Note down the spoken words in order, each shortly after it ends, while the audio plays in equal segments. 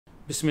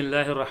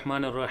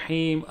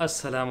बिस्मिल्लाहिर्रहमानिर्रहीम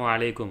अस्सलामु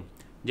अलैकुम।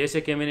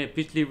 जैसे कि मैंने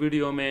पिछली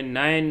वीडियो में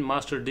 9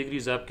 मास्टर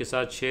डिग्रीज़ आपके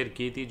साथ शेयर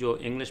की थी जो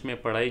इंग्लिश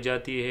में पढ़ाई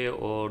जाती है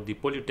और दी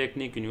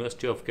पॉलीटेक्निक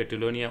यूनिवर्सिटी ऑफ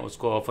कैटेलोनिया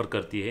उसको ऑफ़र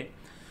करती है।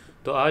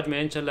 तो आज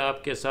मैं इंशाल्लाह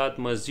आपके साथ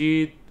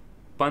मज़ीद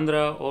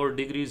 15 और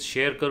डिग्रीज़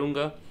शेयर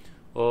करूँगा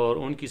और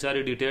उनकी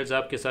सारी डिटेल्स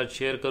आपके साथ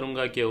शेयर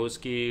करूँगा कि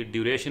उसकी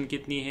ड्यूरेशन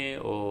कितनी है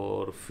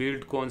और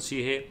फील्ड कौन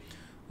सी है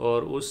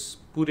और उस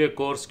पूरे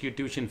कोर्स की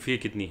ट्यूशन फ़ी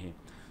कितनी है।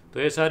 तो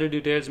ये सारी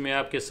डिटेल्स मैं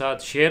आपके साथ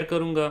शेयर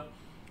करूँगा।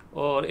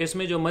 और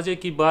इसमें जो मज़े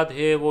की बात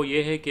है वो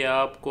ये है कि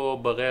आपको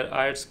बग़ैर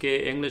IELTS के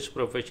इंग्लिश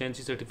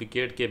प्रोफिशिएंसी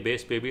सर्टिफिकेट के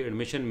बेस पे भी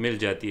एडमिशन मिल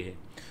जाती है।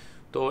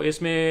 तो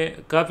इसमें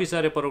काफ़ी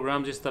सारे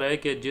प्रोग्राम्स इस तरह है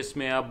कि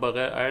जिसमें आप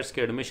बग़ैर IELTS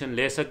के एडमिशन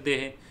ले सकते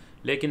हैं,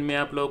 लेकिन मैं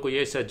आप लोगों को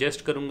ये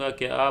सजेस्ट करूँगा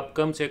कि आप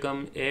कम से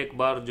कम एक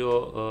बार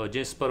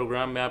जिस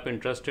प्रोग्राम में आप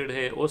इंटरेस्टेड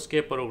है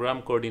उसके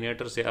प्रोग्राम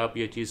कोऑर्डिनेटर से आप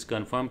ये चीज़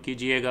कंफर्म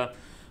कीजिएगा।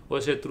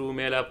 उसे थ्रू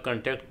मेल आप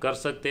कांटेक्ट कर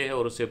सकते हैं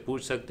और उससे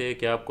पूछ सकते हैं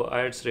कि आपको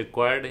IELTS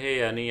रिक्वायर्ड है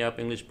या नहीं, आप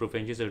इंग्लिश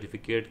प्रोफिशिएंसी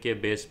सर्टिफिकेट के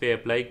बेस पे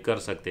अप्लाई कर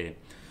सकते हैं।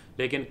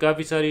 लेकिन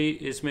काफ़ी सारी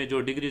इसमें जो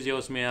डिग्रीज़ है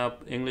उसमें आप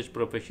इंग्लिश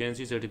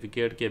प्रोफिशिएंसी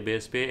सर्टिफिकेट के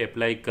बेस पे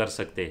अप्लाई कर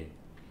सकते हैं।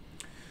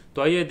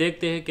 तो आइए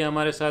देखते हैं कि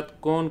हमारे साथ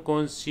कौन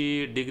कौन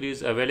सी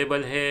डिग्रीज़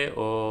अवेलेबल है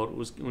और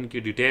उनकी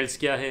डिटेल्स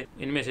क्या है।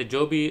 इनमें से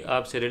जो भी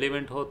आपसे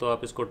रिलेवेंट हो तो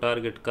आप इसको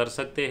टारगेट कर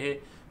सकते हैं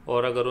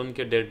और अगर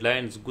उनके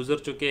डेडलाइंस गुजर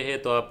चुके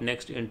हैं तो आप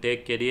नेक्स्ट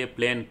इनटेक के लिए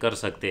प्लान कर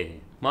सकते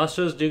हैं।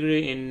 Masters degree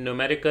in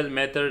numerical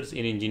methods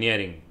in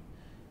engineering,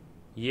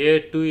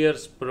 ये 2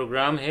 इयर्स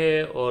प्रोग्राम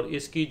है और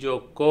इसकी जो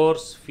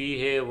कोर्स फ़ी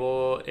है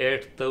वो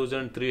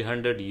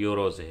 8,300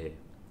 यूरोज़ है।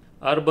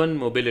 अर्बन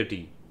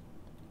मोबिलिटी,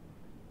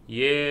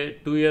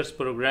 ये 2 इयर्स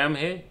प्रोग्राम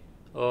है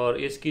और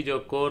इसकी जो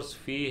कोर्स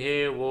फ़ी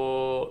है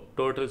वो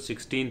टोटल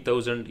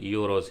 16,000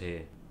 यूरोज़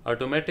है।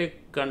 ऑटोमेटिक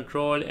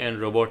कंट्रोल एंड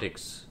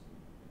रोबोटिक्स,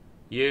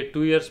 ये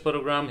 2 इयर्स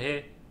प्रोग्राम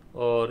है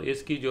और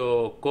इसकी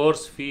जो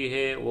कोर्स फ़ी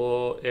है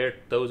वो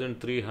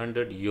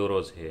 8,300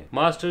 यूरोज़ है।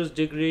 Masters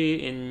degree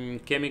in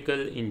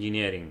chemical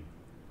engineering,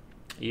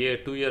 ये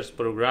 2 इयर्स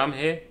प्रोग्राम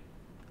है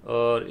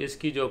और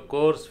इसकी जो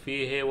कोर्स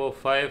फ़ी है वो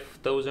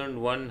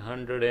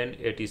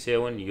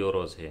 5,187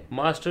 यूरोज़ है।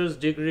 Masters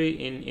degree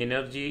in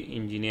energy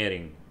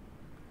engineering,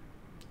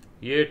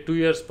 ये 2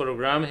 इयर्स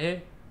प्रोग्राम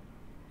है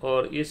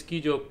और इसकी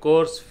जो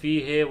कोर्स फ़ी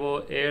है वो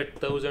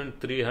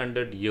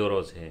 8,300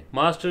 यूरोज़ है।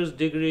 Masters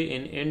degree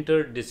in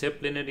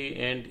interdisciplinary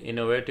and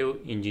innovative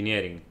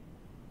engineering,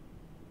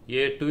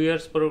 ये 2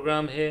 इयर्स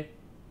प्रोग्राम है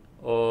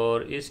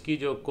और इसकी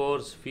जो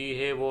कोर्स फ़ी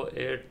है वो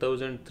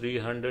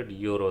 8,300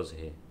 यूरोज़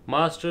है।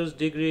 Masters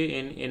degree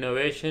in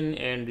innovation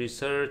and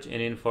research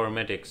in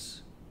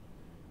informatics,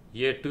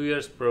 ये 2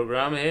 इयर्स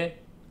प्रोग्राम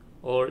है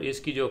और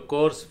इसकी जो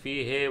कोर्स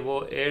फ़ी है वो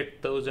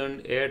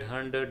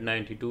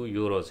 8,892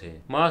 यूरोज़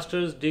है।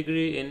 Masters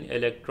degree in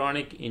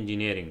electronic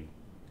engineering,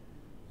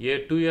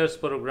 ये 2 इयर्स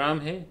प्रोग्राम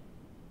है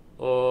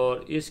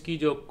और इसकी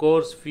जो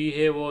कोर्स फ़ी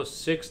है वो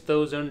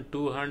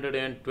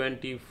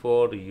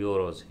 6,224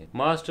 यूरोज़ है।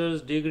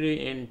 Masters degree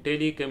in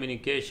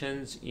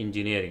telecommunications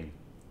engineering,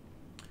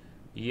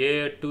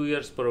 ये 2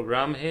 इयर्स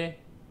प्रोग्राम है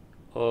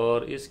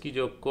और इसकी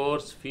जो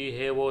कोर्स फ़ी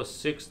है वो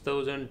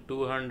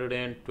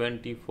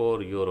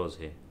 6,224 यूरोज़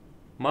है।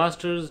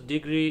 Masters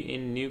degree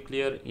in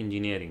nuclear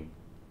engineering,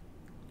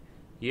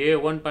 ये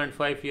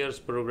 1.5 इयर्स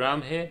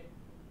प्रोग्राम है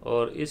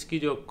और इसकी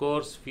जो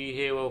कोर्स फ़ी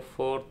है वो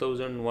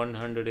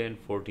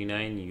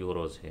 4,149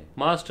 यूरोज़ है।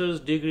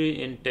 Masters degree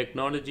in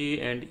technology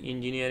and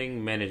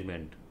engineering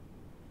management,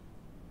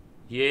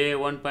 ये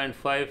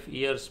 1.5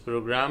 इयर्स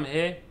प्रोग्राम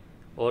है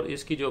और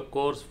इसकी जो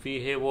कोर्स फ़ी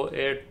है वो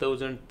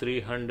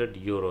 8,300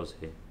 यूरोज़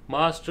है।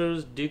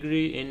 Masters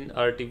degree in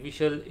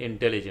artificial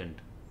intelligent,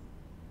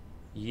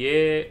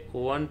 ये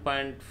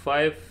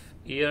 1.5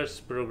 इयर्स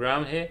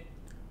प्रोग्राम है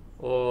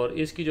और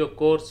इसकी जो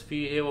कोर्स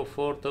फ़ी है वो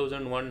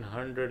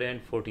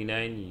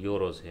 4,149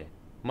 यूरोज़ है।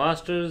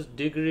 Masters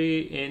degree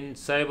in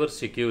cyber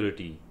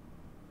security,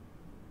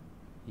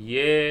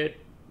 ये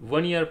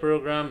 1 ईयर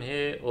प्रोग्राम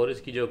है और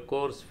इसकी जो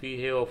कोर्स फ़ी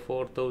है वो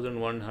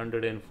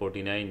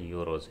 4,149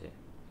 यूरोज़ है।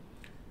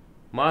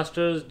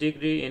 Masters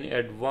degree in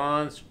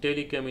advanced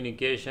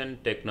telecommunication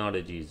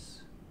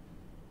technologies,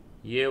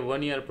 ये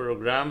 1 ईयर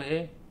प्रोग्राम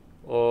है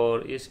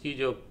और इसकी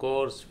जो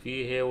कोर्स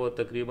फ़ी है वो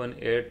तकरीबन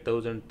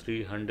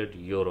 8,300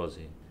 यूरोज़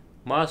है।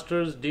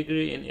 Masters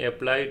degree in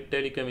applied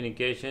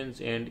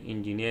telecommunications and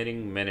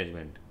engineering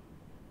management,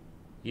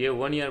 ये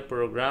 1 ईयर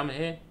प्रोग्राम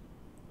है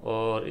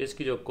और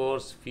इसकी जो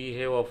कोर्स फ़ी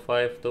है वो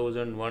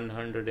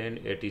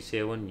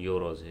 5,187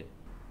 यूरोज़ है।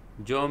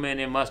 जो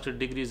मैंने मास्टर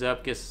डिग्रीज़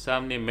आपके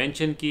सामने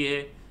मेंशन की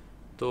है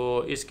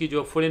तो इसकी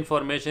जो फुल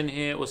इन्फॉर्मेशन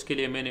है उसके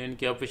लिए मैंने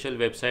इनकी ऑफिशियल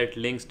वेबसाइट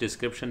लिंक्स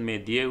डिस्क्रिप्शन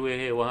में दिए हुए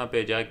हैं, वहाँ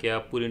पे जाके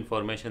आप पूरी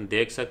इन्फॉर्मेशन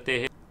देख सकते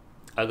हैं।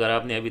 अगर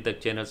आपने अभी तक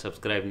चैनल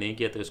सब्सक्राइब नहीं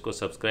किया तो इसको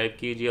सब्सक्राइब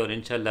कीजिए और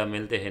इंशाल्लाह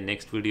मिलते हैं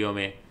नेक्स्ट वीडियो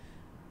में।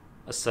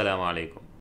 अस्सलाम वालेकुम।